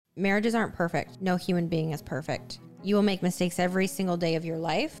Marriages aren't perfect. No human being is perfect. You will make mistakes every single day of your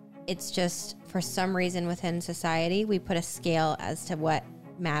life. It's just for some reason within society, we put a scale as to what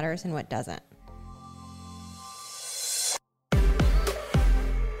matters and what doesn't.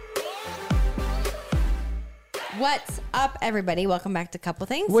 What's up, everybody? Welcome back to Couple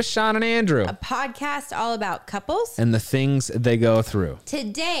Things with Sean and Andrew, a podcast all about couples and the things they go through.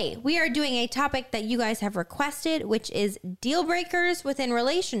 Today, we are doing a topic that you guys have requested, which is deal breakers within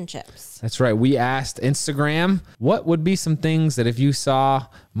relationships. That's right. We asked Instagram what would be some things that if you saw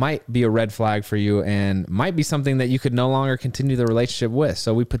might be a red flag for you and might be something that you could no longer continue the relationship with.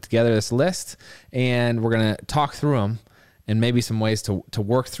 So we put together this list and we're going to talk through them and maybe some ways to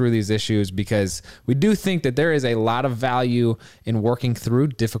work through these issues, because we do think that there is a lot of value in working through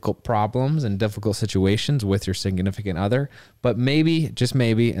difficult problems and difficult situations with your significant other. But maybe, just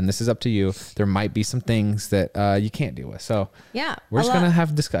maybe, and this is up to you, there might be some things that you can't deal with. So yeah, we're just going to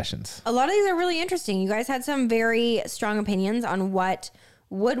have discussions. A lot of these are really interesting. You guys had some very strong opinions on what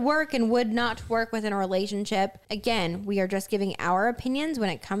would work and would not work within a relationship. Again, we are just giving our opinions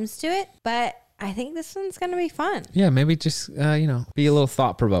when it comes to it, but I think this one's going to be fun. Yeah, maybe just, be a little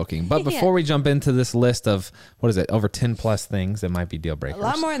thought-provoking. But before we jump into this list of, over 10 plus things that might be deal breakers. A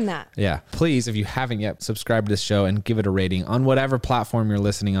lot more than that. Yeah. Please, if you haven't yet, subscribe to this show and give it a rating on whatever platform you're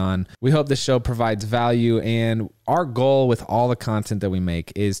listening on. We hope this show provides value, and our goal with all the content that we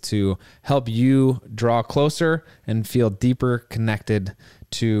make is to help you draw closer and feel deeper connected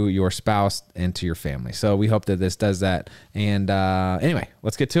to your spouse and to your family. So we hope that this does that. And anyway,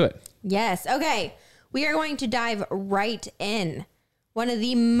 let's get to it. Yes. Okay. We are going to dive right in. One of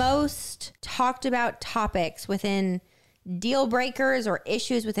the most talked about topics within deal breakers or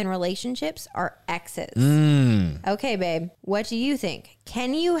issues within relationships are exes. Okay, babe. What do you think?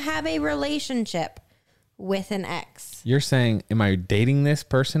 Can you have a relationship with an ex? You're saying, am I dating this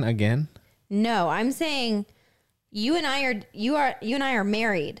person again? No, I'm saying you and I are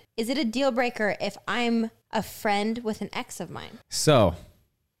married. Is it a deal breaker if I'm a friend with an ex of mine? So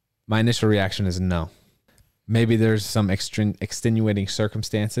my initial reaction is no. Maybe there's some extenuating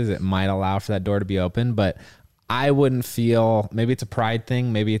circumstances that might allow for that door to be open, but I wouldn't feel, maybe it's a pride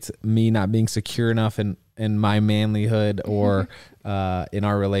thing. Maybe it's me not being secure enough in my manlyhood or in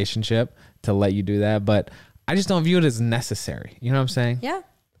our relationship to let you do that. But I just don't view it as necessary. You know what I'm saying? Yeah,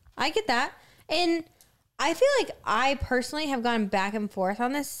 I get that. And I feel like I personally have gone back and forth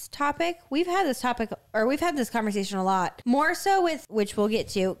on this topic. We've had this conversation a lot. More so with, which we'll get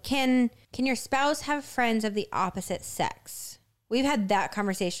to, can your spouse have friends of the opposite sex? We've had that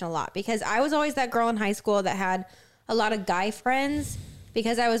conversation a lot because I was always that girl in high school that had a lot of guy friends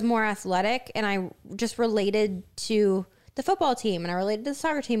because I was more athletic and I just related to the football team and I related to the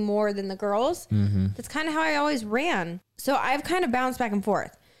soccer team more than the girls. Mm-hmm. That's kind of how I always ran. So I've kind of bounced back and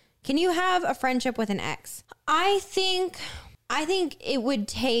forth. Can you have a friendship with an ex? I think it would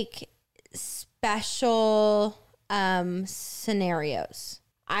take special scenarios.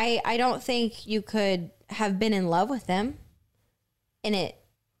 I don't think you could have been in love with them and it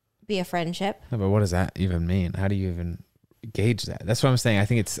be a friendship. No, but what does that even mean? How do you even gauge that? That's what I'm saying. I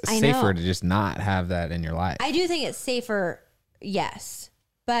think it's safer to just not have that in your life. I do think it's safer, yes.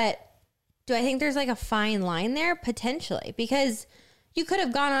 But do I think there's like a fine line there? Potentially. Because you could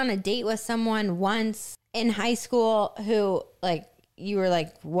have gone on a date with someone once in high school who, like, you were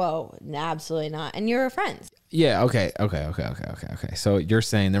like, whoa, absolutely not. And you were friends. Yeah, okay. So you're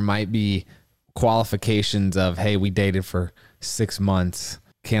saying there might be qualifications of, hey, we dated for 6 months.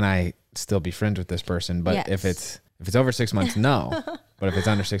 Can I still be friends with this person? But yes. if it's over 6 months, no. But if it's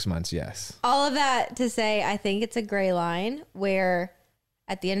under 6 months, yes. All of that to say, I think it's a gray line where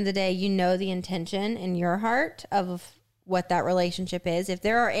at the end of the day, you know the intention in your heart of what that relationship is. If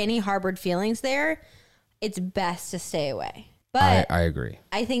there are any harbored feelings there, it's best to stay away. But I agree.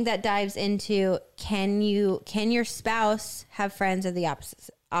 I think that dives into, can your spouse have friends of the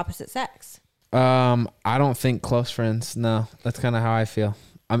opposite sex? I don't think close friends. No, that's kind of how I feel.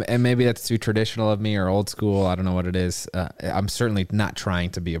 And maybe that's too traditional of me or old school. I don't know what it is. I'm certainly not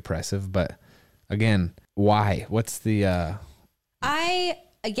trying to be oppressive, but again, why? What's the,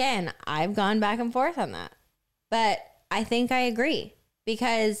 I've gone back and forth on that, but I think I agree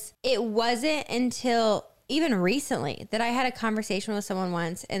because it wasn't until even recently that I had a conversation with someone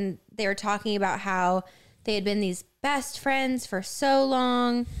once and they were talking about how they had been these best friends for so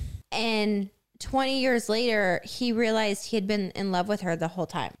long. And 20 years later, he realized he had been in love with her the whole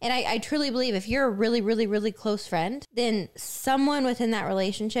time. And I truly believe if you're a really, really, really close friend, then someone within that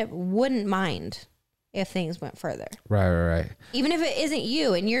relationship wouldn't mind if things went further. Right. Even if it isn't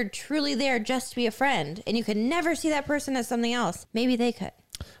you and you're truly there just to be a friend and you could never see that person as something else, maybe they could.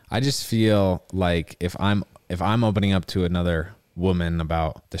 I just feel like if I'm opening up to another woman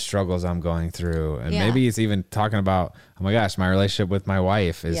about the struggles I'm going through, and maybe it's even talking about, oh my gosh, my relationship with my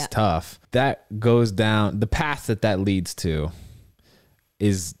wife is tough. That goes down the path that leads to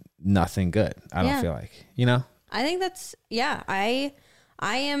is nothing good. I don't feel like, I think that's, I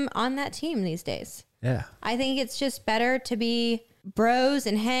am on that team these days. Yeah. I think it's just better to be bros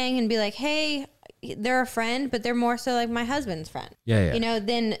and hang and be like, hey, they're a friend, but they're more so like my husband's friend. Yeah.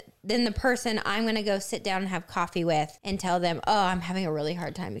 Than the person I'm going to go sit down and have coffee with and tell them, oh, I'm having a really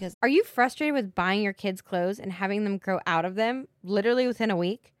hard time because. Are you frustrated with buying your kids clothes and having them grow out of them literally within a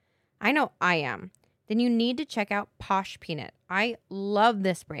week? I know I am. Then you need to check out Posh Peanut. I love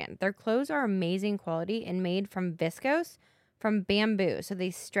this brand. Their clothes are amazing quality and made from viscose from bamboo, so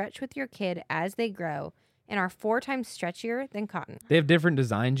they stretch with your kid as they grow and are 4 times stretchier than cotton. They have different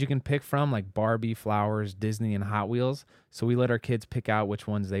designs you can pick from, like Barbie, Flowers, Disney, and Hot Wheels. So we let our kids pick out which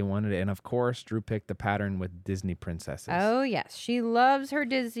ones they wanted. And of course, Drew picked the pattern with Disney princesses. Oh, yes. She loves her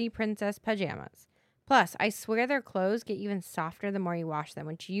Disney princess pajamas. Plus, I swear their clothes get even softer the more you wash them,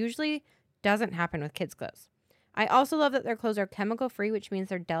 which usually doesn't happen with kids' clothes. I also love that their clothes are chemical-free, which means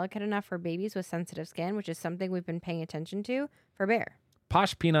they're delicate enough for babies with sensitive skin, which is something we've been paying attention to for Bear.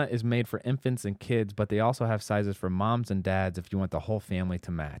 Posh Peanut is made for infants and kids, but they also have sizes for moms and dads if you want the whole family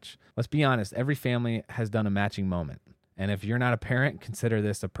to match. Let's be honest, every family has done a matching moment. And if you're not a parent, consider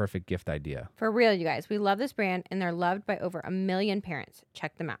this a perfect gift idea. For real, you guys, we love this brand, and they're loved by over 1 million parents.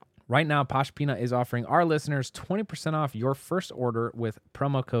 Check them out. Right now, Posh Peanut is offering our listeners 20% off your first order with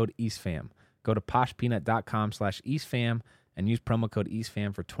promo code EastFam. Go to poshpeanut.com/EastFam and use promo code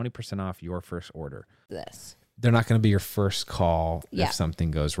EastFam for 20% off your first order. They're not going to be your first call if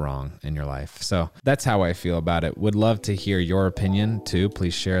something goes wrong in your life. So that's how I feel about it. Would love to hear your opinion too.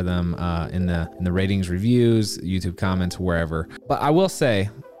 Please share them in the ratings, reviews, YouTube comments, wherever. But I will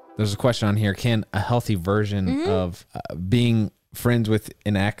say, there's a question on here. Can a healthy version of being friends with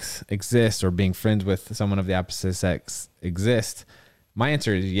an ex exist, or being friends with someone of the opposite sex exist? My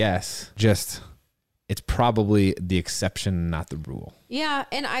answer is yes. Just, it's probably the exception, not the rule. Yeah,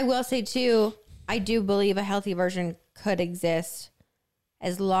 and I will say too, I do believe a healthy version could exist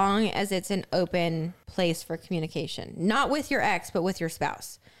as long as it's an open place for communication. Not with your ex, but with your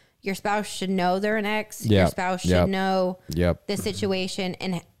spouse. Your spouse should know they're an ex. Your spouse should know the situation,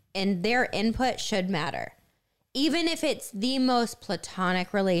 and their input should matter. Even if it's the most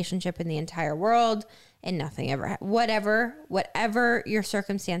platonic relationship in the entire world and nothing ever, whatever your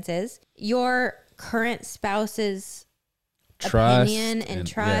circumstances, your current spouse's opinion and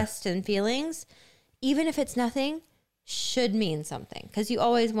trust and feelings, even if it's nothing, should mean something, because you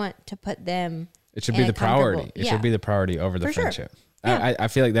always want to put them. It should be the priority. It should be the priority over the friendship. Sure. Yeah. I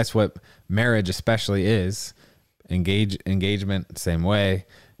feel like that's what marriage especially is. Engagement, same way.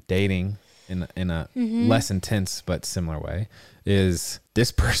 Dating in a less intense but similar way, is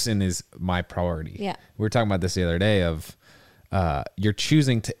this person is my priority. Yeah. We were talking about this the other day of you're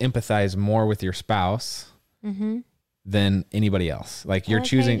choosing to empathize more with your spouse than anybody else. Like you're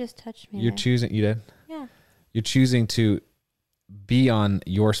choosing, you just touched me. You did? Yeah. You're choosing to be on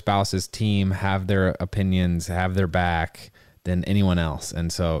your spouse's team, have their opinions, have their back than anyone else.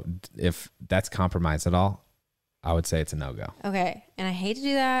 And so if that's compromised at all, I would say it's a no-go. Okay. And I hate to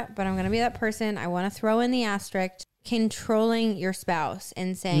do that, but I'm going to be that person. I want to throw in the asterisk, controlling your spouse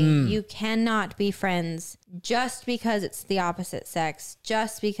and saying you cannot be friends just because it's the opposite sex,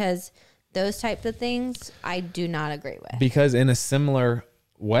 just because those types of things I do not agree with. Because in a similar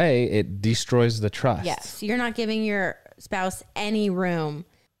way, it destroys the trust. Yes. You're not giving your spouse any room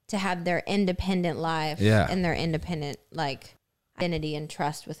to have their independent life and their independent identity and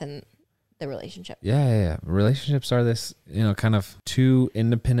trust within the relationship. Yeah. Relationships are this, kind of two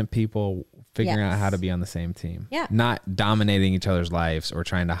independent people figuring out how to be on the same team. Yeah. Not dominating each other's lives or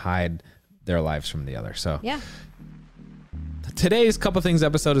trying to hide their lives from the other. So today's Couple Things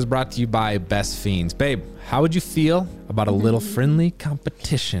episode is brought to you by Best Fiends. Babe, how would you feel about a little friendly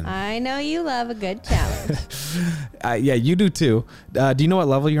competition? I know you love a good challenge. Yeah, you do too. Do you know what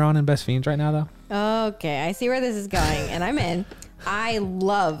level you're on in Best Fiends right now, though? Okay, I see where this is going, and I'm in. I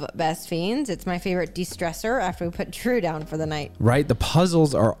love Best Fiends. It's my favorite de-stressor after we put Drew down for the night. Right? The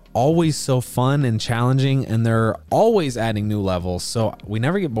puzzles are always so fun and challenging, and they're always adding new levels, so we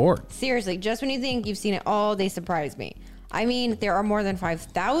never get bored. Seriously, just when you think you've seen it all, they surprise me. I mean, there are more than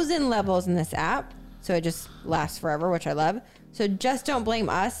 5,000 levels in this app, so it just lasts forever, which I love. So just don't blame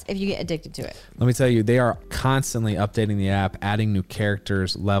us if you get addicted to it. Let me tell you, they are constantly updating the app, adding new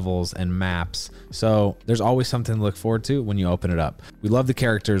characters, levels, and maps. So there's always something to look forward to when you open it up. We love the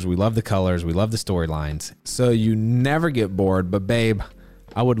characters, we love the colors, we love the storylines. So you never get bored. But babe,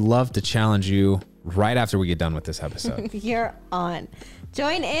 I would love to challenge you right after we get done with this episode. You're on.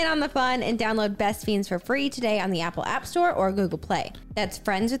 Join in on the fun and download Best Fiends for free today on the Apple App Store or Google Play. That's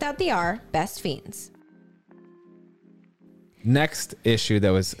friends without the R, Best Fiends. Next issue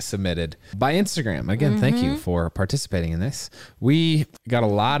that was submitted by Instagram. Again, thank you for participating in this. We got a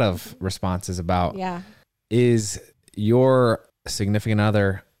lot of responses about, is your significant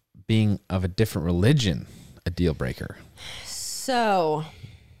other being of a different religion a deal breaker? So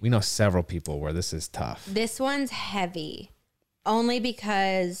we know several people where this is tough. This one's heavy only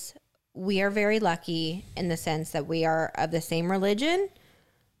because we are very lucky in the sense that we are of the same religion.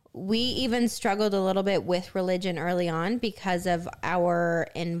 We even struggled a little bit with religion early on because of our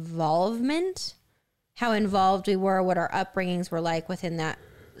involvement, how involved we were, what our upbringings were like within that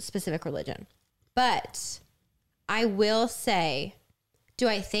specific religion. But I will say, do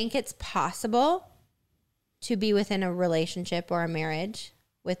I think it's possible to be within a relationship or a marriage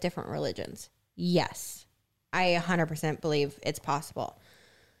with different religions? Yes. I 100% believe it's possible.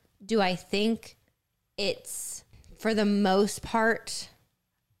 Do I think it's, for the most part,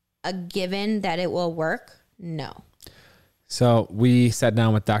 a given that it will work? No. So we sat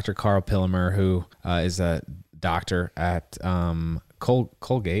down with Dr. Carl Pillemer, who is a doctor at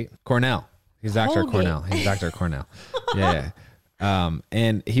Cornell. He's Dr. Cornell. He's Dr. Cornell. Yeah.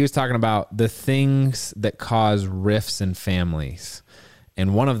 And he was talking about the things that cause rifts in families.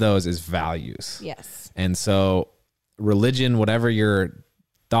 And one of those is values. Yes. And so religion, whatever your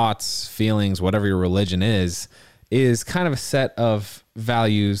thoughts, feelings, whatever your religion is kind of a set of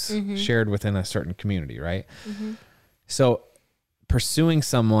values shared within a certain community, right? So pursuing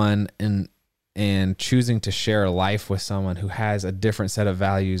someone and choosing to share a life with someone who has a different set of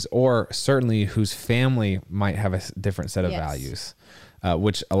values, or certainly whose family might have a different set of values,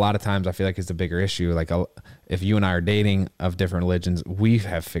 which a lot of times I feel like is the bigger issue. Like if you and I are dating of different religions, we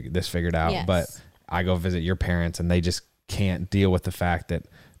have this figured out, but I go visit your parents and they just can't deal with the fact that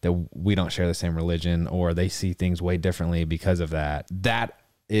we don't share the same religion, or they see things way differently because of that. That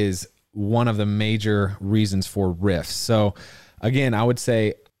is one of the major reasons for rifts. So again, I would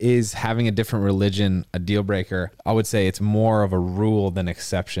say, is having a different religion a deal breaker? I would say it's more of a rule than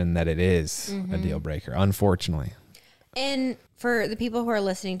exception that it is a deal breaker, unfortunately. And for the people who are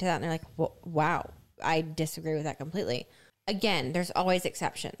listening to that and they're like, well, wow, I disagree with that completely. Again, there's always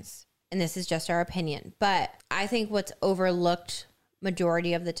exceptions, and this is just our opinion. But I think what's overlooked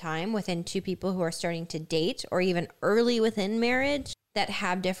majority of the time within two people who are starting to date, or even early within marriage that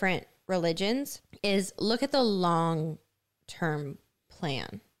have different religions, is look at the long-term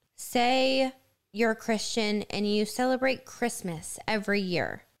plan. Say you're a Christian and you celebrate Christmas every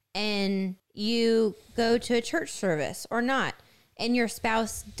year, and you go to a church service or not, and your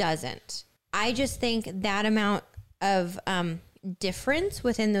spouse doesn't. I just think that amount of difference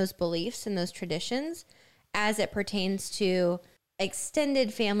within those beliefs and those traditions as it pertains to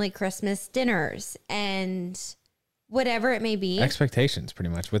extended family Christmas dinners and whatever it may be. Expectations, pretty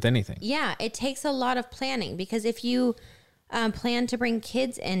much, with anything. Yeah, it takes a lot of planning, because if you plan to bring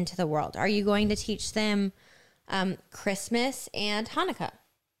kids into the world, are you going to teach them Christmas and Hanukkah?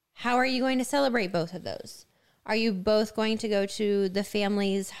 How are you going to celebrate both of those? Are you both going to go to the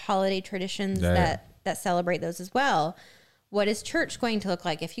family's holiday traditions that celebrate those as well? What is church going to look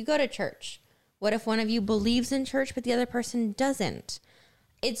like if you go to church? What if one of you believes in church but the other person doesn't?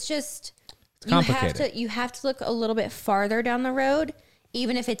 It's just, you have to look a little bit farther down the road.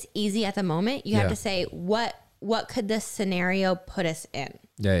 Even if it's easy at the moment, you have to say, what could this scenario put us in?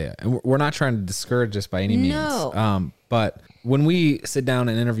 Yeah. And we're not trying to discourage this by any means. No. But when we sit down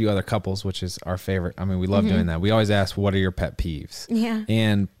and interview other couples, which is our favorite, I mean, we love doing that. We always ask, what are your pet peeves? Yeah.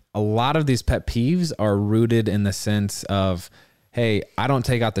 And a lot of these pet peeves are rooted in the sense of, hey, I don't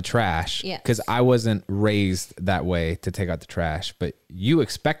take out the trash because I wasn't raised that way to take out the trash, but you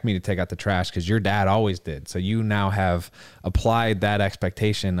expect me to take out the trash because your dad always did. So you now have applied that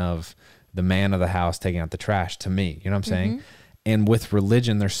expectation of the man of the house taking out the trash to me. You know what I'm saying? And with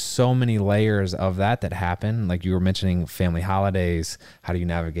religion, there's so many layers of that happen. Like you were mentioning family holidays. How do you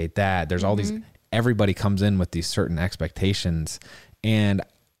navigate that? There's all these, everybody comes in with these certain expectations. And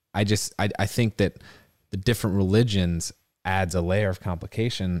I think that the different religions adds a layer of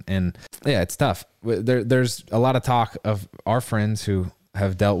complication, and it's tough. There's a lot of talk of our friends who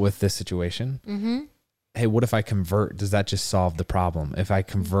have dealt with this situation. Hey, what if I convert? Does that just solve the problem? If I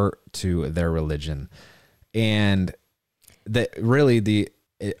convert to their religion, and that really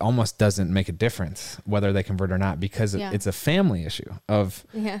it almost doesn't make a difference whether they convert or not, because it's a family issue of,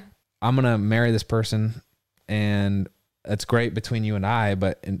 I'm going to marry this person and it's great between you and I,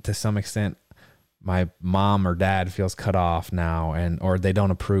 but to some extent, my mom or dad feels cut off now, or they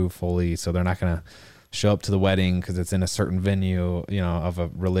don't approve fully, so they're not going to show up to the wedding because it's in a certain venue, of a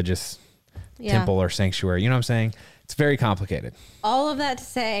religious temple or sanctuary. You know what I'm saying? It's very complicated. All of that to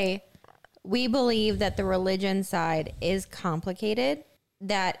say, we believe that the religion side is complicated,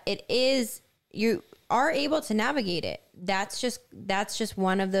 that it is, you are able to navigate it. That's just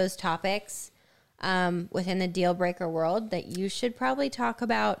one of those topics within the deal breaker world that you should probably talk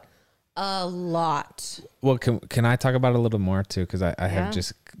about a lot. Well, can I talk about it a little more too? Because I have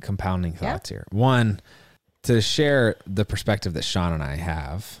just compounding thoughts here. One, to share the perspective that Sean and I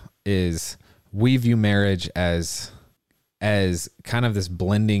have is we view marriage as kind of this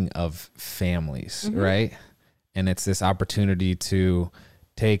blending of families, right? And it's this opportunity to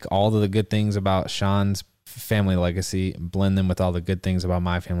take all of the good things about Sean's family legacy, blend them with all the good things about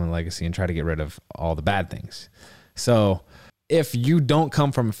my family legacy, and try to get rid of all the bad things. So if you don't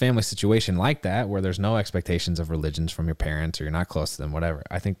come from a family situation like that, where there's no expectations of religions from your parents, or you're not close to them, whatever,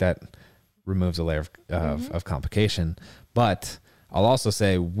 I think that removes a layer of complication. But I'll also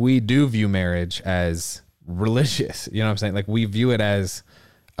say we do view marriage as religious. You know what I'm saying? Like, we view it as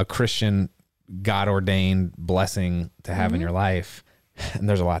a Christian, God ordained blessing to have in your life. And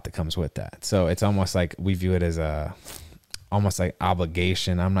there's a lot that comes with that. So it's almost like we view it as almost like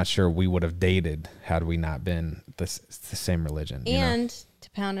obligation. I'm not sure we would have dated had we not been the same religion. And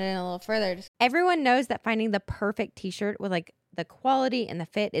to pound it in a little further, everyone knows that finding the perfect t-shirt with like the quality and the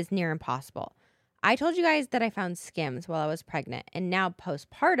fit is near impossible. I told you guys that I found Skims while I was pregnant, and now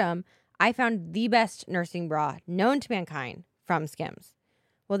postpartum, I found the best nursing bra known to mankind from Skims.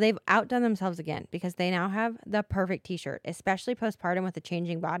 Well, they've outdone themselves again because they now have the perfect t-shirt, especially postpartum with a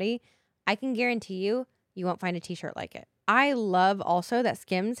changing body. I can guarantee you won't find a t-shirt like it. I love also that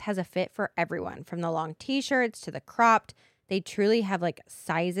Skims has a fit for everyone, from the long t-shirts to the cropped. They truly have like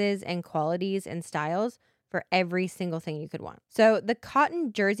sizes and qualities and styles for every single thing you could want. So the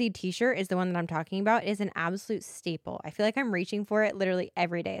cotton jersey t-shirt is the one that I'm talking about. It is an absolute staple. I feel like I'm reaching for it literally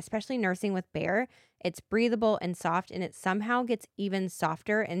every day, especially nursing with Bear. It's breathable and soft, and it somehow gets even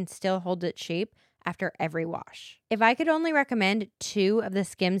softer and still holds its shape after every wash. If I could only recommend 2 of the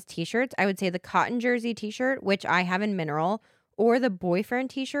Skims t-shirts, I would say the cotton jersey t-shirt, which I have in mineral, or the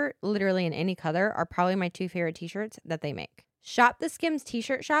boyfriend t-shirt, literally in any color, are probably my 2 favorite t-shirts that they make. Shop the Skims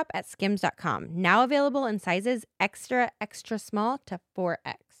t-shirt shop at skims.com. Now available in sizes extra, extra small to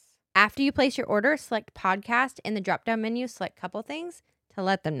 4X. After you place your order, select podcast in the drop-down menu, select couple things to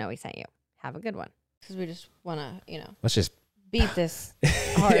let them know we sent you. Have a good one. Because we just want to, let's just beat this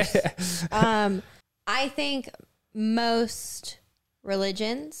horse. I think most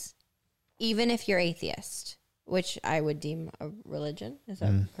religions, even if you're atheist, which I would deem a religion, is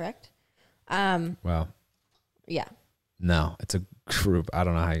that correct? Well, yeah. No, it's a group. I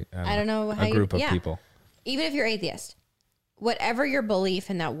don't know how. A group of people. Even if you're atheist, whatever your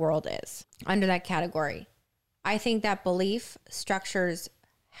belief in that world is, under that category, I think that belief structures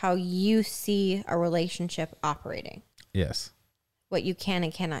how you see a relationship operating. Yes. What you can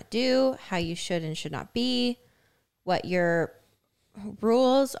and cannot do, how you should and should not be, what your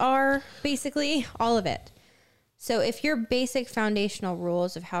rules are, basically, all of it. So if your basic foundational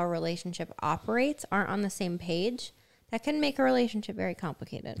rules of how a relationship operates aren't on the same page, that can make a relationship very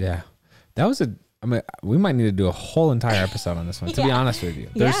complicated. Yeah. That was we might need to do a whole entire episode on this one, to be honest with you.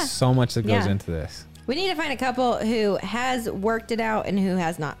 There's so much that goes into this. We need to find a couple who has worked it out and who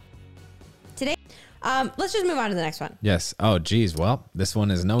has not. Today, let's just move on to the next one. Yes. Oh, geez. Well, this one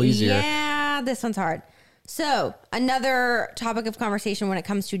is no easier. Yeah, this one's hard. So another topic of conversation when it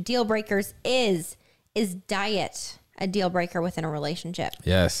comes to deal breakers is diet a deal breaker within a relationship?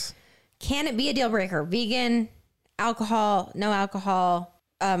 Yes. Can it be a deal breaker? Vegan, alcohol, no alcohol,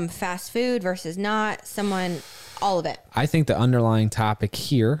 fast food versus not, all of it. I think the underlying topic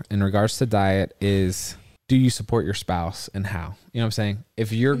here in regards to diet is, do you support your spouse and how? You know what I'm saying?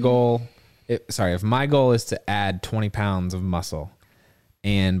 If your goal, if my goal is to add 20 pounds of muscle,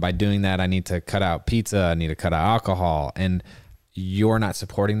 and by doing that, I need to cut out pizza, I need to cut out alcohol, and you're not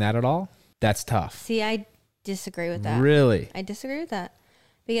supporting that at all, that's tough. See, I disagree with that. Really? I disagree with that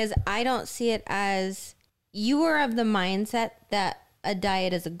because I don't see it as, you are of the mindset that a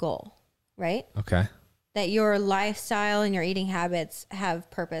diet is a goal, right? Okay. That your lifestyle and your eating habits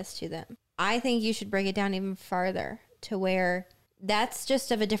have purpose to them. I think you should break it down even farther to where that's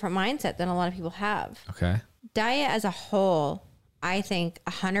just of a different mindset than a lot of people have. Okay. Diet as a whole, I think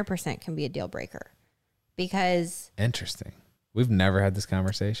 100% can be a deal breaker because... Interesting. We've never had this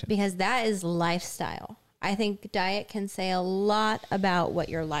conversation. Because that is lifestyle. I think diet can say a lot about what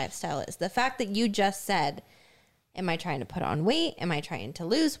your lifestyle is. The fact that you just said, am I trying to put on weight? Am I trying to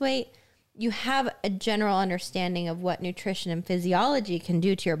lose weight? you have a general understanding of what nutrition and physiology can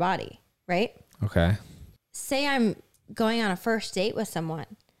do to your body, right? Okay. Say I'm going on a first date with someone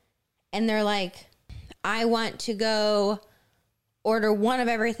and they're like, I want to go order one of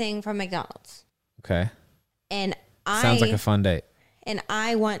everything from McDonald's. Okay. And Sounds like a fun date. And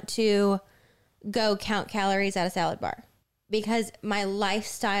I want to go count calories at a salad bar because my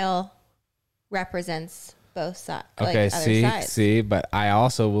lifestyle represents both sides. Okay, see, but I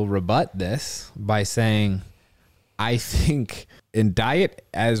also will rebut this by saying I think in diet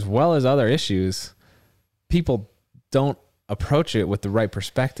as well as other issues, people don't approach it with the right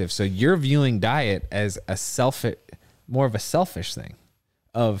perspective. So you're viewing diet as more of a selfish thing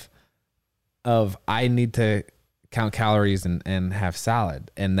of I need to count calories and have salad.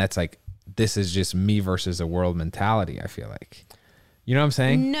 And that's like, this is just me versus the world mentality, I feel like. You know what I'm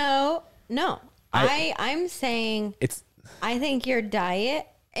saying? No. I'm saying I think your diet,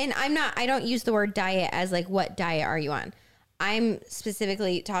 and I don't use the word diet as like, what diet are you on? I'm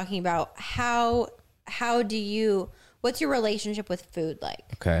specifically talking about what's your relationship with food like?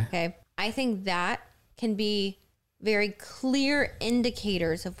 Okay. I think that can be very clear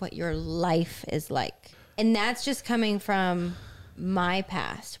indicators of what your life is like. And that's just coming from my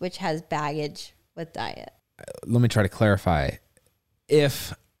past, which has baggage with diet. Let me try to clarify.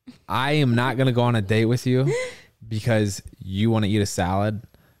 If I am not going to go on a date with you because you want to eat a salad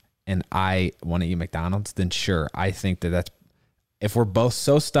and I want to eat McDonald's, then sure, I think that's, if we're both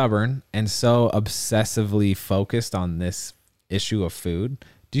so stubborn and so obsessively focused on this issue of food,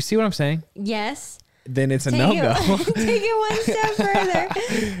 do you see what I'm saying? Yes. Then it's a no-go. Take it one step further.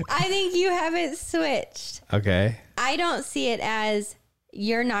 I think you have it switched. Okay. I don't see it as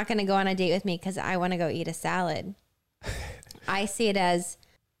you're not going to go on a date with me because I want to go eat a salad. I see it as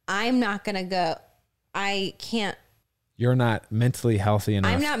I'm not going to go. I can't. You're not mentally healthy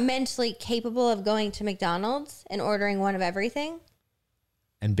enough. I'm not mentally capable of going to McDonald's and ordering one of everything.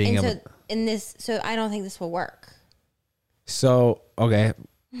 And being able. So I don't think this will work. So, okay.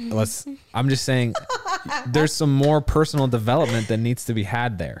 I'm just saying there's some more personal development that needs to be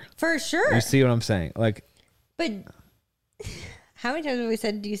had there. For sure. You see what I'm saying? Like, but how many times have we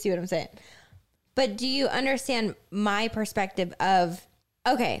said, do you see what I'm saying? But do you understand my perspective of,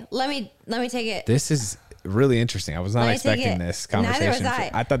 okay, let me take it. This is really interesting. I was not expecting this conversation. Neither was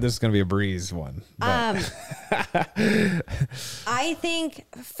I. I thought this was going to be a breeze one. But. I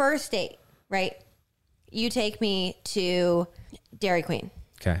think first date, right? You take me to Dairy Queen.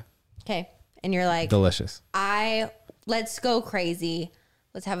 Okay. And you're like, delicious. Let's go crazy.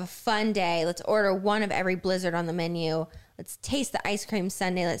 Let's have a fun day. Let's order one of every Blizzard on the menu. Let's taste the ice cream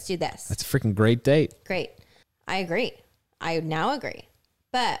sundae. Let's do this. That's a freaking great date. Great. I agree. I now agree.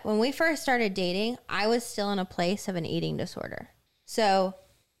 But when we first started dating, I was still in a place of an eating disorder. So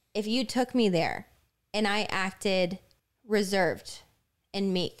if you took me there and I acted reserved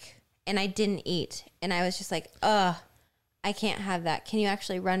and meek and I didn't eat and I was just like, I can't have that. Can you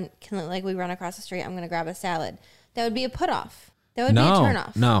actually we run across the street? I'm going to grab a salad. That would be a put off. That would be a turn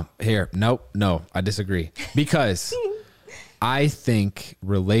off. No, I disagree. Because I think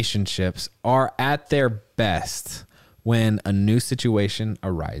relationships are at their best when a new situation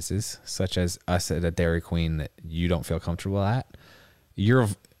arises, such as us at a Dairy Queen that you don't feel comfortable at.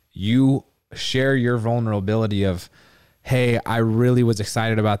 You share your vulnerability of, hey, I really was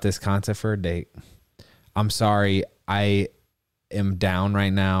excited about this concept for a date. I'm sorry, I am down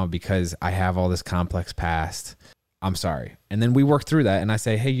right now because I have all this complex past. I'm sorry. And then we work through that and I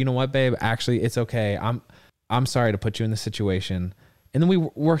say, hey, you know what, babe? Actually, it's okay. I'm sorry to put you in this situation. And then we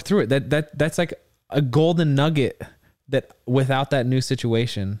work through it. That's like a golden nugget that without that new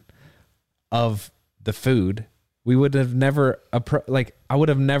situation of the food, we would have never I would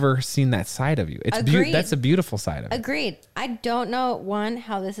have never seen that side of you. That's a beautiful side of it. Agreed. I don't know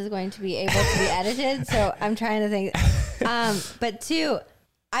how this is going to be able to be edited, so I'm trying to think. But two,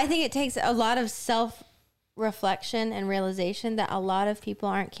 I think it takes a lot of self-reflection and realization that a lot of people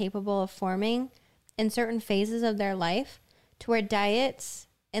aren't capable of forming in certain phases of their life, to where diets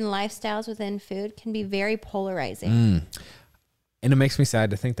and lifestyles within food can be very polarizing. And it makes me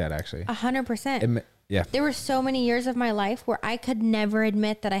sad to think that, actually. 100%. Yeah. There were so many years of my life where I could never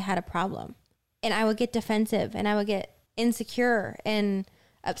admit that I had a problem. And I would get defensive and I would get insecure and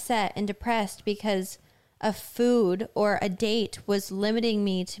upset and depressed because a food or a date was limiting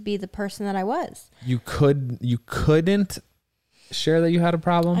me to be the person that I was. You couldn't share that you had a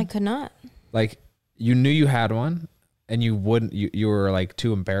problem? I could not. Like, you knew you had one and you were like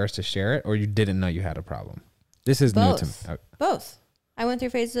too embarrassed to share it, or you didn't know you had a problem? This is new to me. Both. I went through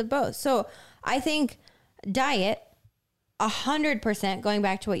phases of both. So I think diet, 100%, going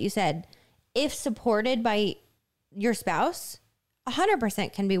back to what you said, if supported by your spouse,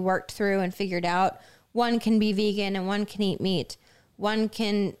 100% can be worked through and figured out. One can be vegan and one can eat meat. One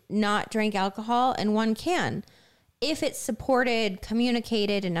can not drink alcohol and one can, if it's supported,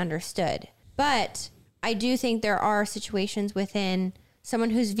 communicated, and understood. But I do think there are situations within someone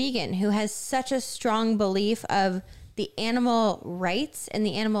who's vegan who has such a strong belief of the animal rights and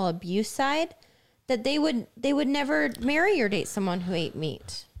the animal abuse side that they would never marry or date someone who ate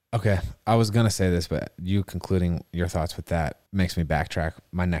meat. Okay. I was going to say this, but you concluding your thoughts with that makes me backtrack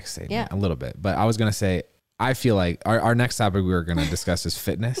my next statement a little bit. But I was going to say, I feel like our next topic we were going to discuss is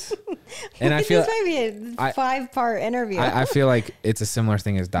fitness. And I feel this might be a 5-part interview. I feel like it's a similar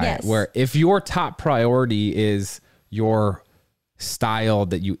thing as diet, Yes. where if your top priority is your style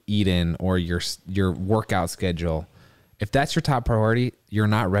that you eat in or your workout schedule, if that's your top priority, you're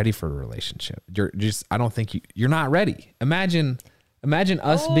not ready for a relationship. I don't think you're not ready. Imagine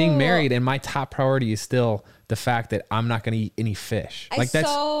us being married and my top priority is still the fact that I'm not going to eat any fish. I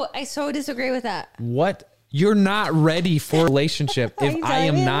so disagree with that. What? You're not ready for a relationship if you I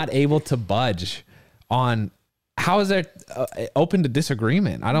am telling me? not able to budge on. How is that open to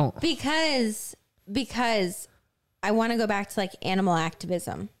disagreement? I don't. Because I want to go back to like animal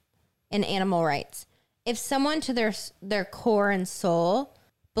activism and animal rights. If someone to their core and soul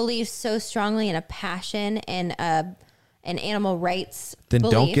believes so strongly in a passion and an animal rights Then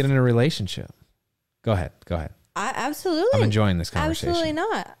belief, don't get in a relationship. Go ahead. Absolutely. I'm enjoying this conversation. Absolutely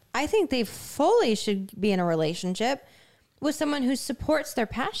not. I think they fully should be in a relationship with someone who supports their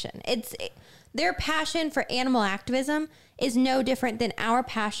passion. Their passion for animal activism is no different than our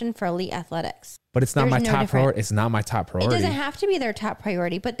passion for elite athletics. But it's not There's my no top difference. priority. It's not my top It priority. doesn't have to be their top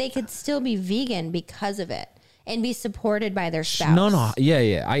priority, but they could still be vegan because of it and be supported by their spouse. No.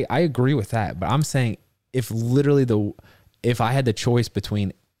 Yeah. I agree with that. But I'm saying if I had the choice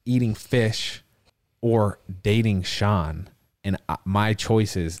between eating fish or dating Sean, and my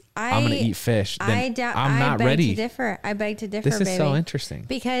choice is I'm going to eat fish, then I'm not ready. I beg to differ, This is baby. so interesting.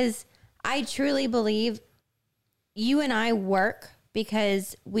 Because I truly believe you and I work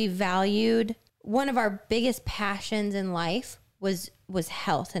because we valued one of our biggest passions in life was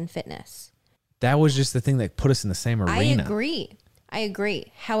health and fitness. That was just the thing that put us in the same arena. I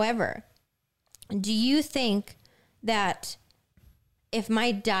agree. However, do you think that if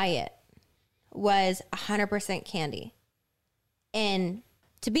my diet was 100% candy, and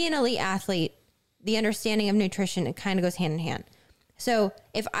to be an elite athlete, the understanding of nutrition, it kind of goes hand in hand. So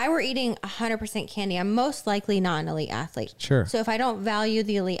if I were eating 100% candy, I'm most likely not an elite athlete. Sure. So if I don't value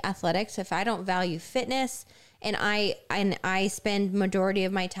the elite athletics, if I don't value fitness, and I spend majority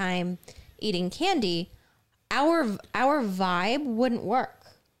of my time eating candy, our vibe wouldn't work.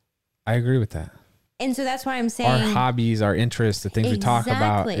 I agree with that. And so that's why I'm saying Our hobbies, our interests, the things we talk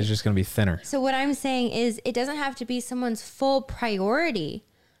about Exactly. is just going to be thinner. So what I'm saying is it doesn't have to be someone's full priority,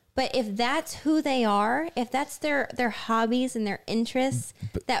 but if that's who they are, if that's their hobbies and their interests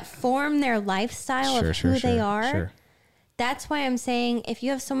that form their lifestyle of who they are, that's why I'm saying if you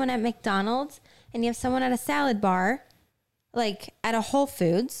have someone at McDonald's and you have someone at a salad bar, like at a Whole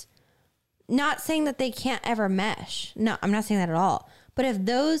Foods, not saying that they can't ever mesh. No, I'm not saying that at all. But if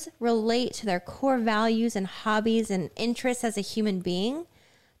those relate to their core values and hobbies and interests as a human being,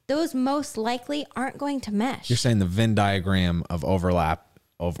 those most likely aren't going to mesh. You're saying the Venn diagram of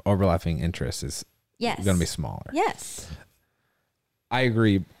overlapping interests is going to be smaller. Yes. I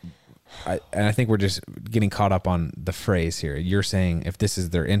agree. And I think we're just getting caught up on the phrase here. You're saying if this is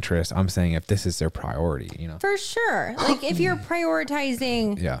their interest, I'm saying if this is their priority, For sure. Like if you're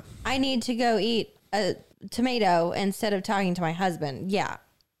prioritizing, I need to go eat a tomato instead of talking to my husband. Yeah.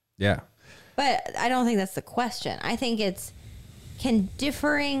 But I don't think that's the question. I think it's, can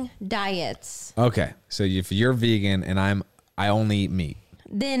differing diets. Okay. So if you're vegan and I only eat meat,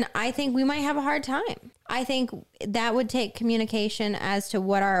 then I think we might have a hard time. I think that would take communication as to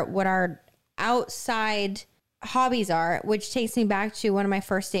what our outside hobbies are, which takes me back to one of my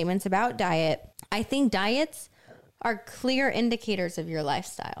first statements about diet. I think diets are clear indicators of your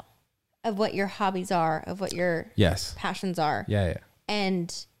lifestyle, of what your hobbies are, of what your passions are. Yeah.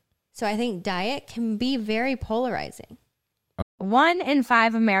 And so I think diet can be very polarizing. 1 in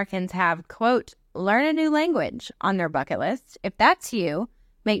 5 Americans have, quote, learn a new language on their bucket list. If that's you,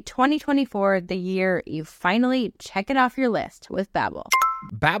 make 2024 the year you finally check it off your list with Babbel.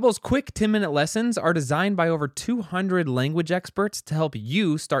 Babbel's quick 10-minute lessons are designed by over 200 language experts to help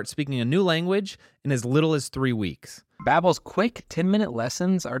you start speaking a new language in as little as 3 weeks. Babbel's quick 10-minute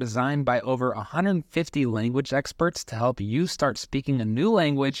lessons are designed by over 150 language experts to help you start speaking a new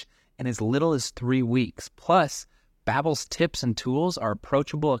language in as little as 3 weeks. Plus, Babbel's tips and tools are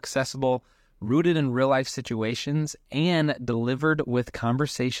approachable, accessible, rooted in real life situations, and delivered with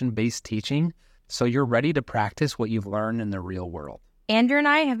conversation-based teaching so you're ready to practice what you've learned in the real world. Andrew and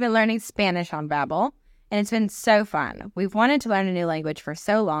I have been learning Spanish on Babbel, and it's been so fun. We've wanted to learn a new language for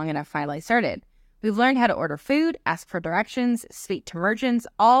so long and have finally started. We've learned how to order food, ask for directions, speak to merchants,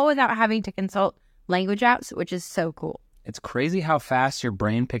 all without having to consult language apps, which is so cool. It's crazy how fast your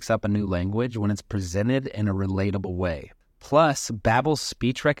brain picks up a new language when it's presented in a relatable way. Plus, Babbel's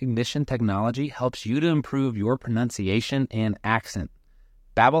speech recognition technology helps you to improve your pronunciation and accent.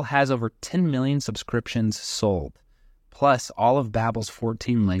 Babbel has over 10 million subscriptions sold. Plus, all of Babbel's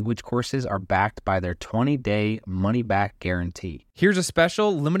 14 language courses are backed by their 20-day money-back guarantee. Here's a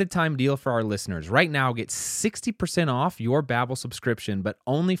special limited-time deal for our listeners. Right now, get 60% off your Babbel subscription, but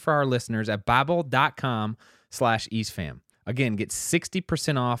only for our listeners at babbel.com/EastFam. Again, get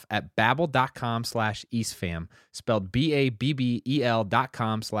 60% off at babbel.com/EastFam, spelled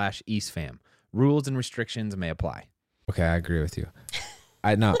BABBEL.com/EastFam. Rules and restrictions may apply. Okay, I agree with you.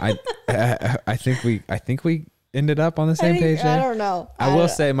 I think we ended up on the same page there. I don't know. I will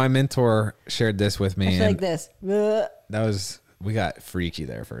say my mentor shared this with me. I feel like this. We got freaky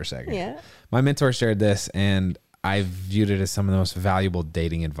there for a second. Yeah. My mentor shared this, and I viewed it as some of the most valuable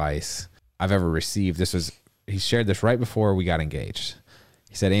dating advice I've ever received. He shared this right before we got engaged.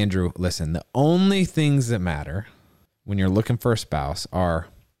 He said, Andrew, listen, the only things that matter when you're looking for a spouse are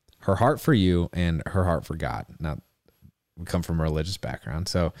her heart for you and her heart for God. Now, we come from a religious background.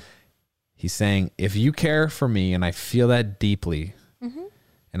 So he's saying, if you care for me and I feel that deeply,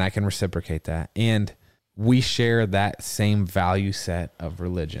 and I can reciprocate that, and we share that same value set of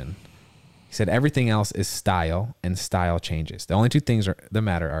religion, he said, everything else is style, and style changes. The only two things that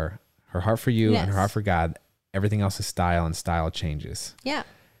matter are her heart for you and her heart for God. Everything else is style, and style changes. Yeah.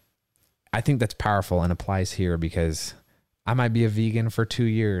 I think that's powerful and applies here because I might be a vegan for 2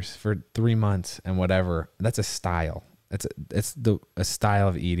 years, for 3 months, and whatever. That's a style. It's a style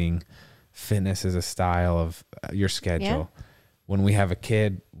of eating. Fitness is a style of your schedule. Yeah. When we have a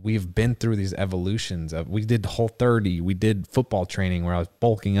kid, we've been through these evolutions of, we did Whole30, we did football training where I was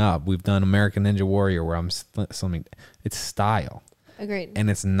bulking up. We've done American Ninja Warrior where I'm slimming. It's style. Agreed. And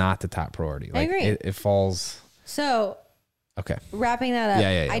it's not the top priority. Like, I agree. It falls. So, okay. Wrapping that up.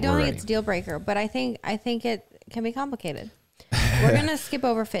 Yeah, I don't think it's a deal breaker, but I think it can be complicated. We're going to skip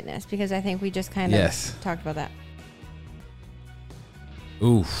over fitness because I think we just kind of talked about that.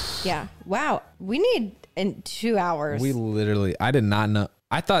 Oof. Yeah. Wow. We need in 2 hours. I did not know.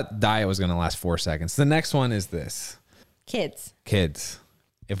 I thought diet was going to last 4 seconds. The next one is this. Kids.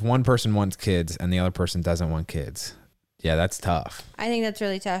 If one person wants kids and the other person doesn't want kids, yeah, that's tough. I think that's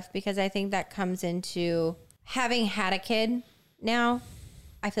really tough because I think that comes into having had a kid now.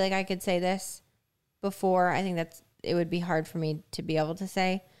 I feel like I could say this before. I think it would be hard for me to be able to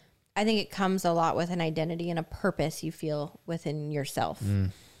say. I think it comes a lot with an identity and a purpose you feel within yourself.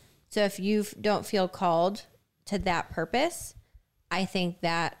 So if you don't feel called to that purpose, I think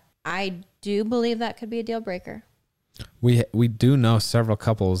that I do believe that could be a deal breaker. We do know several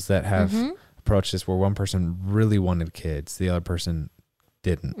couples that have approached this where one person really wanted kids, the other person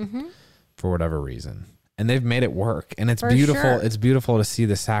didn't for whatever reason. And they've made it work. And it's beautiful. Sure. It's beautiful to see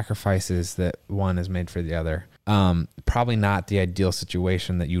the sacrifices that one has made for the other. Probably not the ideal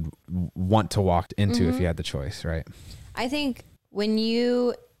situation that you'd want to walk into if you had the choice, right? I think when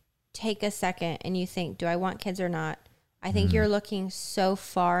you take a second and you think, do I want kids or not? I think you're looking so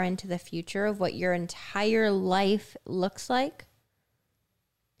far into the future of what your entire life looks like.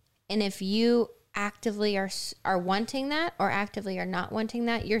 And if you actively are wanting that or actively are not wanting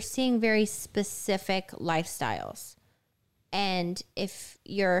that, you're seeing very specific lifestyles. And if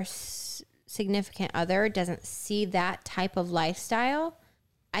your significant other doesn't see that type of lifestyle,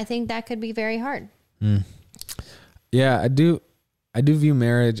 I think that could be very hard. Yeah, I do view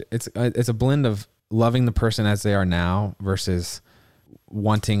marriage, it's a blend of loving the person as they are now versus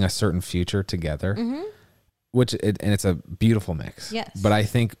wanting a certain future together. And it's a beautiful mix. Yes. But I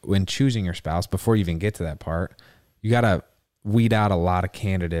think when choosing your spouse, before you even get to that part, you got to weed out a lot of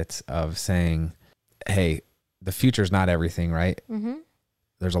candidates of saying, hey, the future's not everything, right?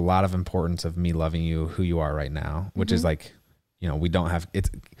 There's a lot of importance of me loving you, who you are right now, which is like, we're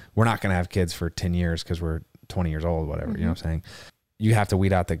not going to have kids for 10 years because we're 20 years old, whatever, you know what I'm saying? You have to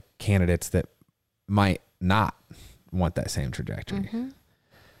weed out the candidates that might not want that same trajectory.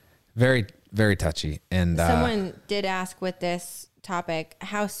 Very, very touchy. And someone did ask with this topic,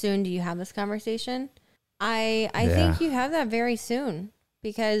 how soon do you have this conversation? I think you have that very soon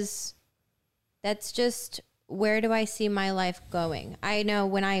because that's just, where do I see my life going? I know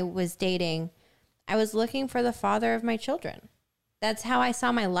when I was dating, I was looking for the father of my children. That's how I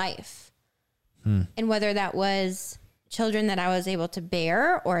saw my life. And whether that was children that I was able to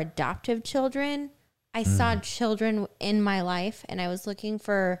bear or adoptive children, I saw children in my life, and I was looking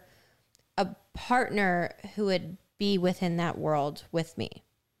for a partner who would be within that world with me.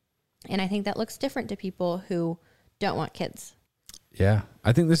 And I think that looks different to people who don't want kids. Yeah.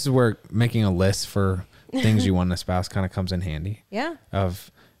 I think this is where making a list for things you want in a spouse kind of comes in handy. Yeah.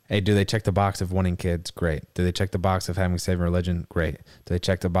 Of, hey, do they check the box of wanting kids? Great. Do they check the box of having a saving religion? Great. Do they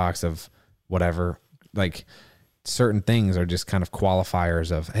check the box of whatever? Like, certain things are just kind of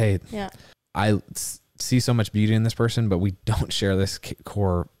qualifiers of, hey, I see so much beauty in this person, but we don't share this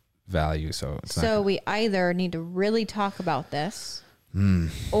core value. So we either need to really talk about this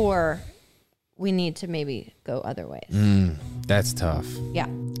or we need to maybe go other ways. That's tough. Yeah.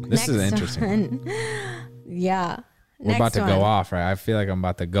 This is interesting. Yeah. We're about to go off, right? I feel like I'm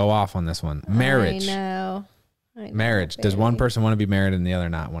about to go off on this one. Marriage. I know, marriage. Does one person want to be married and the other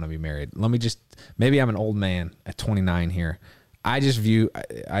not want to be married? Maybe I'm an old man at 29 here. I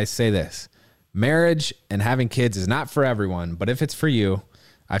say this, marriage and having kids is not for everyone, but if it's for you,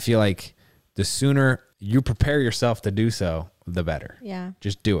 I feel like the sooner you prepare yourself to do so, the better. Yeah.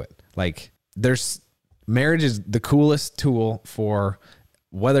 Just do it. Like, marriage is the coolest tool for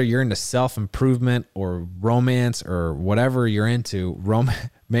whether you're into self-improvement or romance or whatever you're into.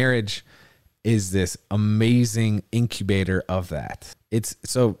 Marriage is this amazing incubator of that. It's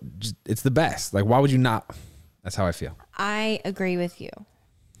the best. Like, why would you not? That's how I feel. I agree with you,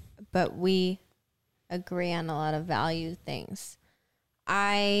 but we agree on a lot of value things.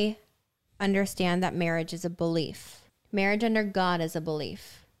 I understand that marriage is a belief. Marriage under God is a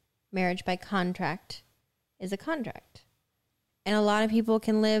belief. Marriage by contract is a contract. And a lot of people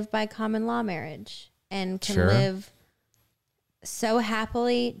can live by common law marriage and can live so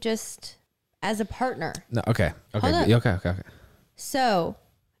happily just as a partner. No, okay. So,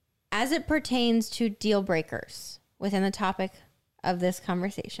 as it pertains to deal breakers within the topic of this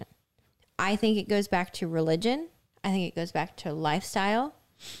conversation, I think it goes back to religion. I think it goes back to lifestyle.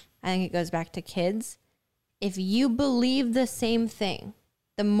 I think it goes back to kids. If you believe the same thing,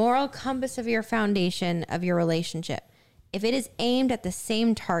 the moral compass of your foundation of your relationship, if it is aimed at the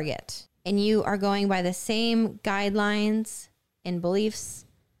same target and you are going by the same guidelines and beliefs,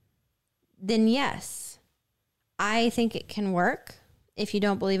 then yes, I think it can work if you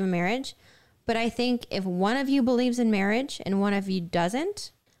don't believe in marriage. But I think if one of you believes in marriage and one of you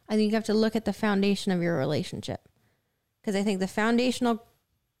doesn't, I think you have to look at the foundation of your relationship. Because I think the foundational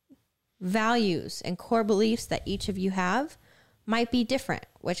values and core beliefs that each of you have might be different,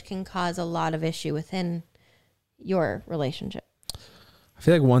 which can cause a lot of issue within your relationship. I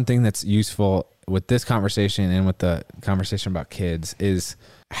feel like one thing that's useful with this conversation and with the conversation about kids is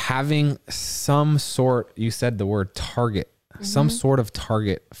having some sort, you said the word target, some sort of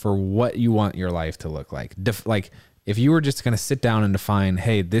target for what you want your life to look like. Like, if you were just going to sit down and define,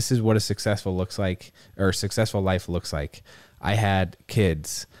 hey, this is what a successful looks like, or a successful life looks like. I had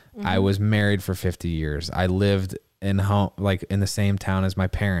kids. I was married for 50 years. I lived in home, like in the same town as my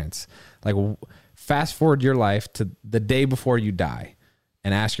parents. Like, fast forward your life to the day before you die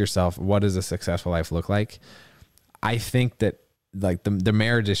and ask yourself, what does a successful life look like? I think that like the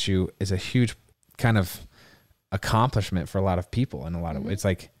marriage issue is a huge kind of accomplishment for a lot of people. And a lot of, it's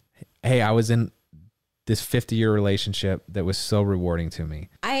like, hey, I was in this 50-year relationship that was so rewarding to me.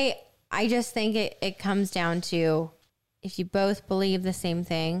 I just think it comes down to, if you both believe the same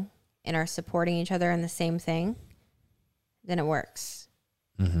thing and are supporting each other in the same thing, then it works.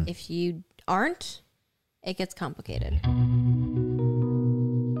 If you aren't, it gets complicated.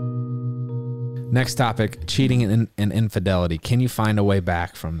 Next topic, cheating and infidelity. Can you find a way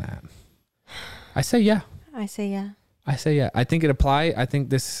back from that? I say yeah. I say yeah. I think I think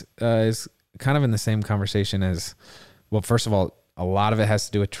this is kind of in the same conversation as, well, first of all, a lot of it has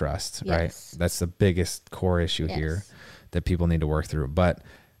to do with trust, right? That's the biggest core issue here that people need to work through. But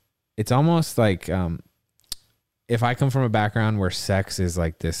it's almost like, if I come from a background where sex is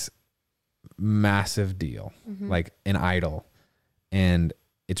like this massive deal, like an idol, and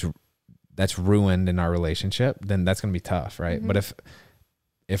that's ruined in our relationship, then that's going to be tough, right? But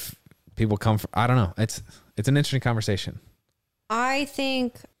if people come from, I don't know, it's an interesting conversation. I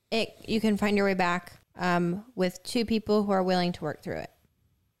think you can find your way back with two people who are willing to work through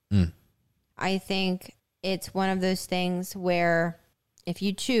it. I think it's one of those things where if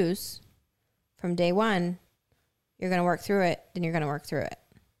you choose from day one, you're going to work through it, then you're going to work through it.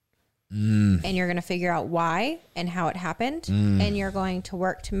 And you're going to figure out why and how it happened. And you're going to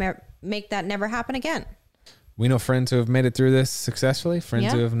work to make that never happen again. We know friends who have made it through this successfully,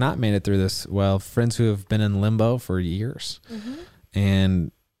 friends who have not made it through this well, friends who have been in limbo for years.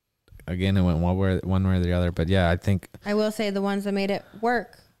 And again, it went one way or the other. But yeah, I think. I will say the ones that made it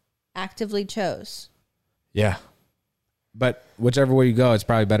work actively chose. Yeah. But whichever way you go, it's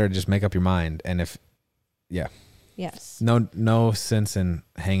probably better to just make up your mind. And Yes. No sense in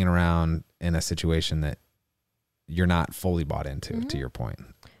hanging around in a situation that you're not fully bought into, to your point.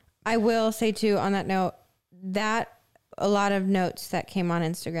 I will say too, on that note, that a lot of notes that came on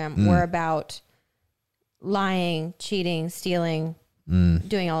Instagram were about lying, cheating, stealing,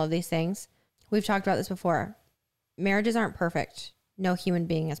 doing all of these things. We've talked about this before. Marriages aren't perfect. No human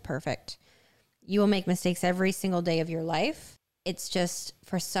being is perfect. You will make mistakes every single day of your life. It's just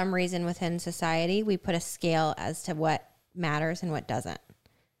for some reason within society, we put a scale as to what matters and what doesn't.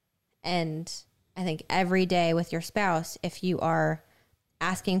 And I think every day with your spouse, if you are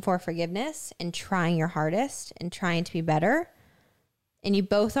asking for forgiveness and trying your hardest and trying to be better, and you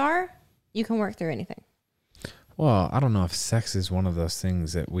both are, you can work through anything. Well, I don't know if sex is one of those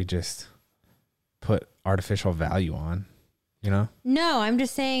things that we just put artificial value on, you know? No, I'm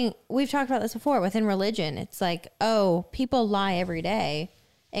just saying, we've talked about this before within religion. It's like, oh, people lie every day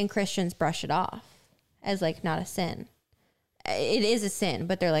and Christians brush it off as like not a sin. It is a sin,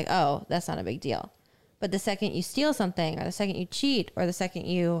 but they're like, oh, that's not a big deal. But the second you steal something or the second you cheat or the second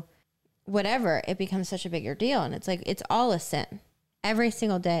you whatever, it becomes such a bigger deal. And it's like, it's all a sin. Every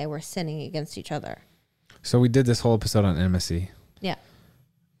single day we're sinning against each other. So we did this whole episode on intimacy. Yeah.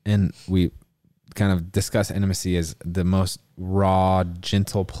 And we kind of discuss intimacy as the most raw,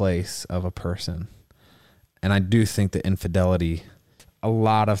 gentle place of a person. And I do think that infidelity a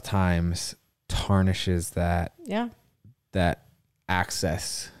lot of times tarnishes that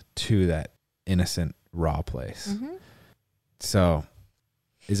access to that innocent, raw place. So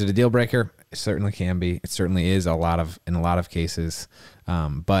is it a deal breaker? It certainly can be. It certainly is in a lot of cases,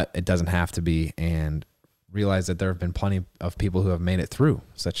 but it doesn't have to be. And realize that there have been plenty of people who have made it through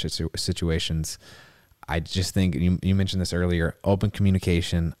such situations. I just think you mentioned this earlier, open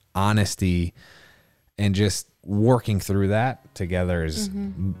communication, honesty, and just working through that together is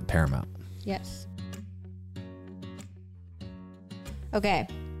paramount. Yes. Okay.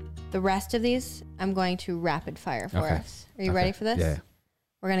 The rest of these, I'm going to rapid fire for us. Are you ready for this? Yeah.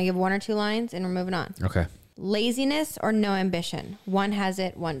 We're going to give 1 or 2 lines and we're moving on. Okay. Laziness or no ambition. One has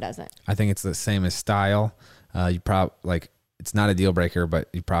it, one doesn't. I think it's the same as style. You probably it's not a deal breaker, but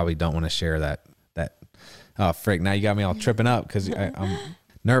you probably don't want to share that. Oh, frick. Now you got me all tripping up because I'm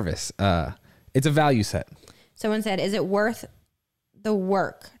nervous. It's a value set. Someone said, is it worth the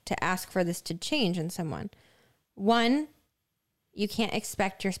work to ask for this to change in someone? 1, you can't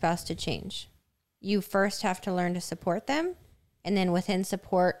expect your spouse to change. You first have to learn to support them. And then within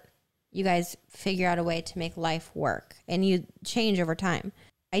support, you guys figure out a way to make life work. And you change over time.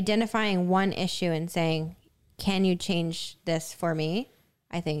 Identifying one issue and saying, can you change this for me?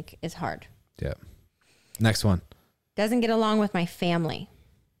 I think is hard. Yeah. Next one. Doesn't get along with my family.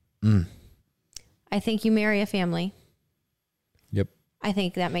 I think you marry a family. Yep. I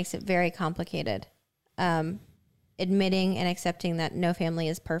think that makes it very complicated. Admitting and accepting that no family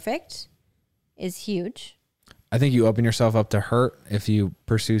is perfect is huge. I think you open yourself up to hurt if you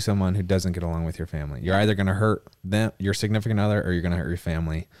pursue someone who doesn't get along with your family. You're either going to hurt them, your significant other, or you're going to hurt your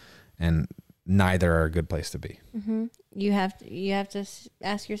family, and neither are a good place to be. You have to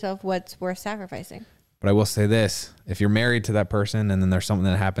ask yourself what's worth sacrificing. But I will say this, if you're married to that person and then there's something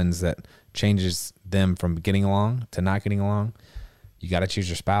that happens that changes them from getting along to not getting along, you got to choose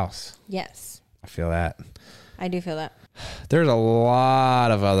your spouse. Yes. I feel that. I do feel that. There's a lot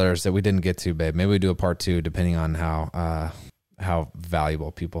of others that we didn't get to, babe. Maybe we do a part 2 depending on how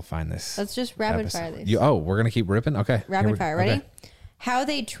valuable people find this. Let's just rapid episode. fire these. We're going to keep ripping? Okay. Rapid fire. Ready? Okay. How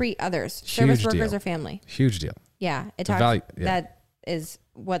they treat others. Huge Service workers deal. or family. Huge deal. Yeah. It The talks value- yeah. that is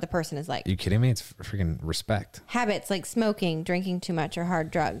what the person is like. Are you kidding me? It's freaking respect. Habits like smoking, drinking too much, or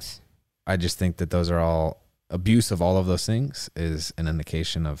hard drugs. I just think that those are all abuse of all of those things is an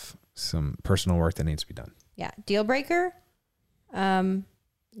indication of some personal work that needs to be done. Yeah. Deal breaker.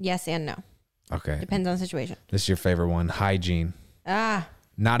 Yes and no. Okay. Depends on the situation. This is your favorite one. Hygiene.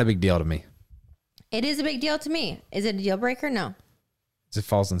 Not a big deal to me. It is a big deal to me. Is it a deal breaker? No. It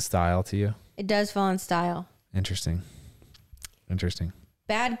falls in style to you. It does fall in style. Interesting.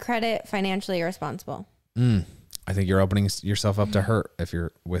 Bad credit, financially irresponsible. I think you're opening yourself up to hurt if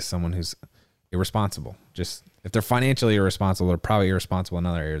you're with someone who's irresponsible. Just if they're financially irresponsible, they're probably irresponsible in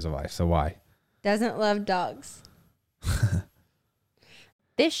other areas of life. So why? Doesn't love dogs.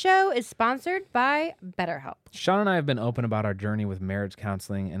 This show is sponsored by BetterHelp. Sean and I have been open about our journey with marriage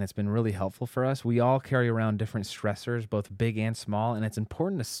counseling, and it's been really helpful for us. We all carry around different stressors, both big and small, and it's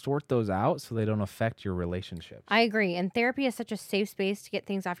important to sort those out so they don't affect your relationships. I agree. And therapy is such a safe space to get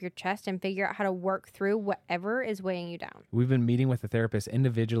things off your chest and figure out how to work through whatever is weighing you down. We've been meeting with a therapist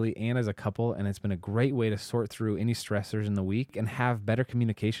individually and as a couple, and it's been a great way to sort through any stressors in the week and have better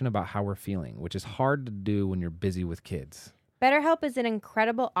communication about how we're feeling, which is hard to do when you're busy with kids. BetterHelp is an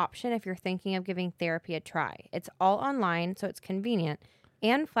incredible option if you're thinking of giving therapy a try. It's all online, so it's convenient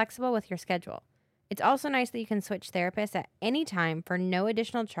and flexible with your schedule. It's also nice that you can switch therapists at any time for no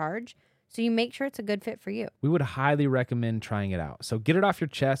additional charge, so you make sure it's a good fit for you. We would highly recommend trying it out. So get it off your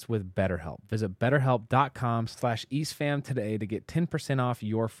chest with BetterHelp. Visit betterhelp.com/EastFam today to get 10% off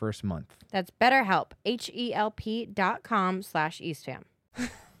your first month. That's BetterHelp, HELP.com/EastFam.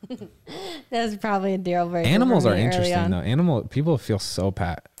 That was probably a deal breaker. Animals are interesting though. People feel so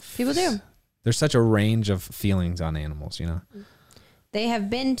People do. There's such a range of feelings on animals, you know. They have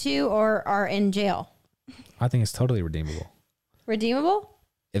been to or are in jail. I think it's totally redeemable. Redeemable?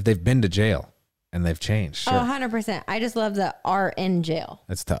 If they've been to jail and they've changed, sure. Oh, 100%. I just love the are in jail.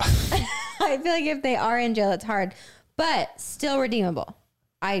 That's tough. I feel like if they are in jail, it's hard, but still redeemable.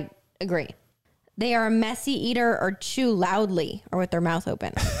 I agree. They are a messy eater or chew loudly or with their mouth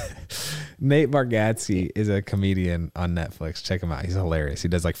open. Nate Bargatze is a comedian on Netflix. Check him out. He's hilarious. He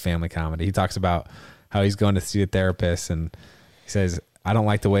does like family comedy. He talks about how he's going to see a therapist and he says, I don't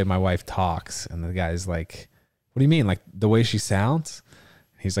like the way my wife talks. And the guy's like, what do you mean? Like the way she sounds?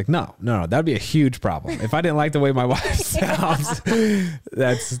 He's like, no, that'd be a huge problem. If I didn't like the way my wife sounds,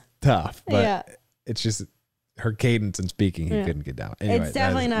 that's tough. But it's just her cadence and speaking he couldn't get down. Anyway, it's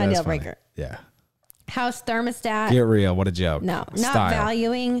definitely not a deal breaker. Yeah. House thermostat. Get real. What a joke. No, not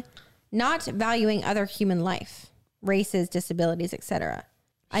valuing other human life, races, disabilities, etc.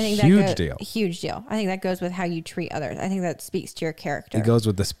 I think huge deal. Huge deal. I think that goes with how you treat others. I think that speaks to your character. It goes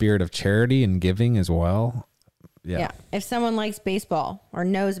with the spirit of charity and giving as well. Yeah. If someone likes baseball or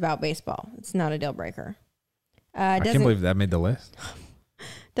knows about baseball, it's not a deal breaker. I can't believe that made the list.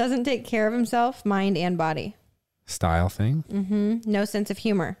 Doesn't take care of himself, mind and body. Style thing. Mm-hmm. No sense of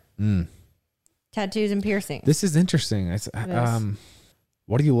humor. Tattoos and piercings. This is interesting. It's,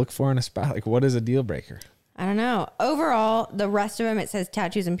 what do you look for in a spouse? Like, what is a deal breaker? I don't know. Overall, the rest of them, it says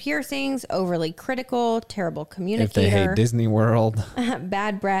tattoos and piercings, overly critical, terrible communicator. If they hate Disney World.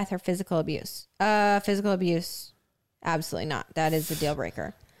 Bad breath or physical abuse. Physical abuse, absolutely not. That is a deal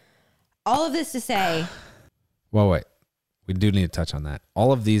breaker. All of this to say. Well, wait. We do need to touch on that.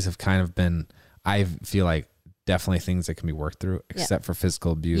 All of these have kind of been, I feel like, definitely things that can be worked through, except for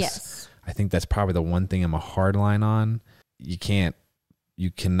physical abuse. Yes. I think that's probably the one thing I'm a hard line on. You cannot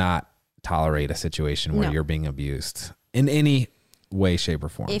tolerate a situation where you're being abused in any way, shape, or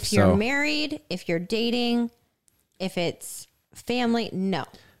form. If you're married, if you're dating, if it's family, no.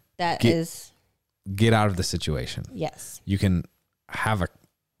 Get out of the situation. Yes. You can have a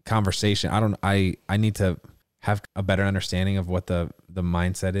conversation. I need to have a better understanding of what the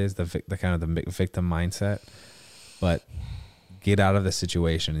mindset is, the kind of the victim mindset. But get out of the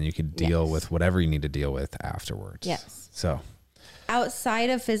situation and you can deal with whatever you need to deal with afterwards. Yes. So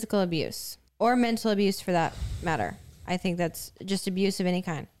outside of physical abuse or mental abuse for that matter, I think that's just abuse of any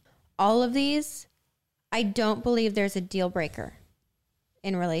kind. All of these, I don't believe there's a deal breaker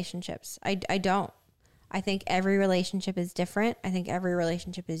in relationships. I don't. I think every relationship is different. I think every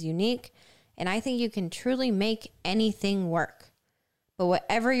relationship is unique. And I think you can truly make anything work. But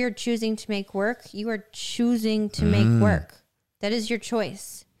whatever you're choosing to make work, you are choosing to make work. That is your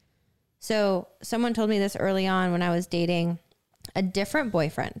choice. So someone told me this early on when I was dating a different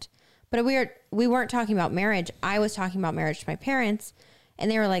boyfriend. But we weren't talking about marriage. I was talking about marriage to my parents. And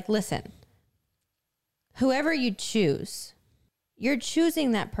they were like, listen, whoever you choose, you're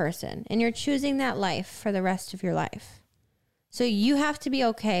choosing that person and you're choosing that life for the rest of your life. So you have to be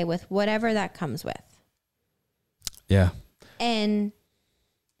okay with whatever that comes with. Yeah. And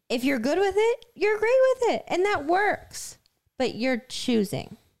if you're good with it, you're great with it. And that works. But you're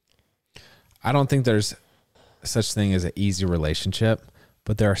choosing. I don't think there's such thing as an easy relationship,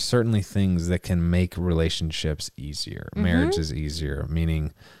 but there are certainly things that can make relationships easier. Marriage is easier,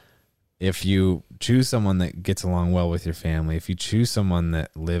 meaning if you choose someone that gets along well with your family, if you choose someone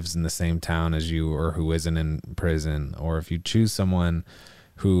that lives in the same town as you or who isn't in prison, or if you choose someone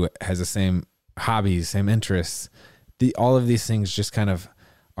who has the same hobbies, same interests, all of these things just kind of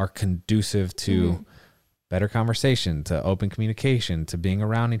are conducive to better conversation, to open communication, to being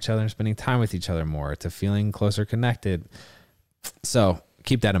around each other and spending time with each other more, to feeling closer connected. So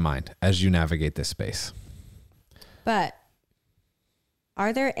keep that in mind as you navigate this space. But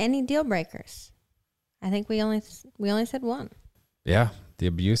Are there any deal breakers? I think we only said one. Yeah, the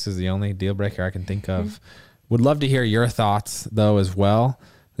abuse is the only deal breaker I can think of. Would love to hear your thoughts, though, as well.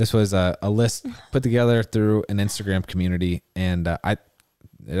 This was a list put together through an Instagram community, and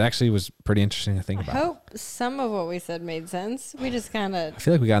it actually was pretty interesting to think about. I hope some of what we said made sense. We just kind of... I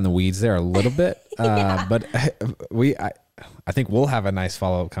feel like we got in the weeds there a little bit, but I think we'll have a nice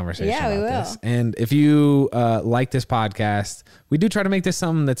follow-up conversation about this. And if you like this podcast, we do try to make this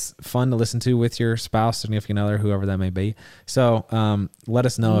something that's fun to listen to with your spouse, significant other, whoever that may be. So let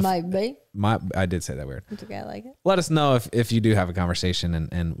us know I did say that weird. It's okay, I like it. Let us know if you do have a conversation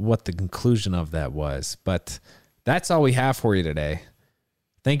and what the conclusion of that was. But that's all we have for you today.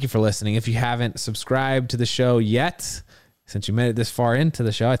 Thank you for listening. If you haven't subscribed to the show yet, since you made it this far into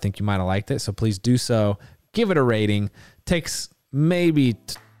the show, I think you might have liked it. So please do so. Give it a rating. Takes maybe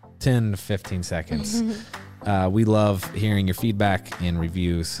 10 to 15 seconds. We love hearing your feedback and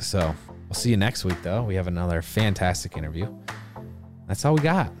reviews. So we'll see you next week, though. We have another fantastic interview. That's all we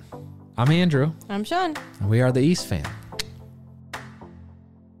got. I'm Andrew. I'm Sean. And we are the East Fam.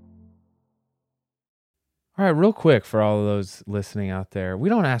 All right, real quick for all of those listening out there, we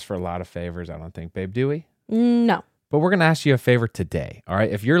don't ask for a lot of favors, I don't think, babe, do we? No. But we're going to ask you a favor today, all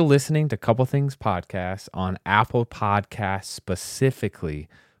right? If you're listening to Couple Things Podcast on Apple Podcasts specifically,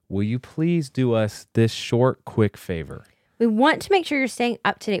 will you please do us this short, quick favor? We want to make sure you're staying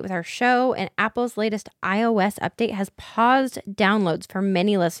up to date with our show, and Apple's latest iOS update has paused downloads for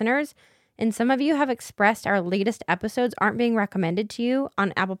many listeners, and some of you have expressed our latest episodes aren't being recommended to you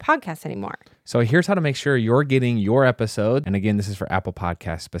on Apple Podcasts anymore. So here's how to make sure you're getting your episode. And again, this is for Apple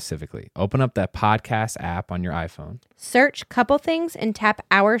Podcasts specifically. Open up that podcast app on your iPhone. Search Couple Things and tap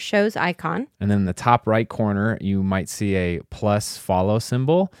our show's icon. And then in the top right corner, you might see a plus follow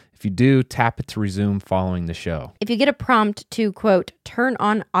symbol. If you do, tap it to resume following the show. If you get a prompt to, quote, turn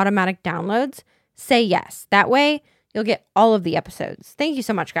on automatic downloads, say yes. That way, you'll get all of the episodes. Thank you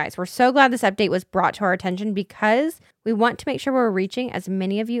so much, guys. We're so glad this update was brought to our attention because we want to make sure we're reaching as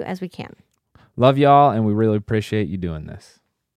many of you as we can. Love y'all, and we really appreciate you doing this.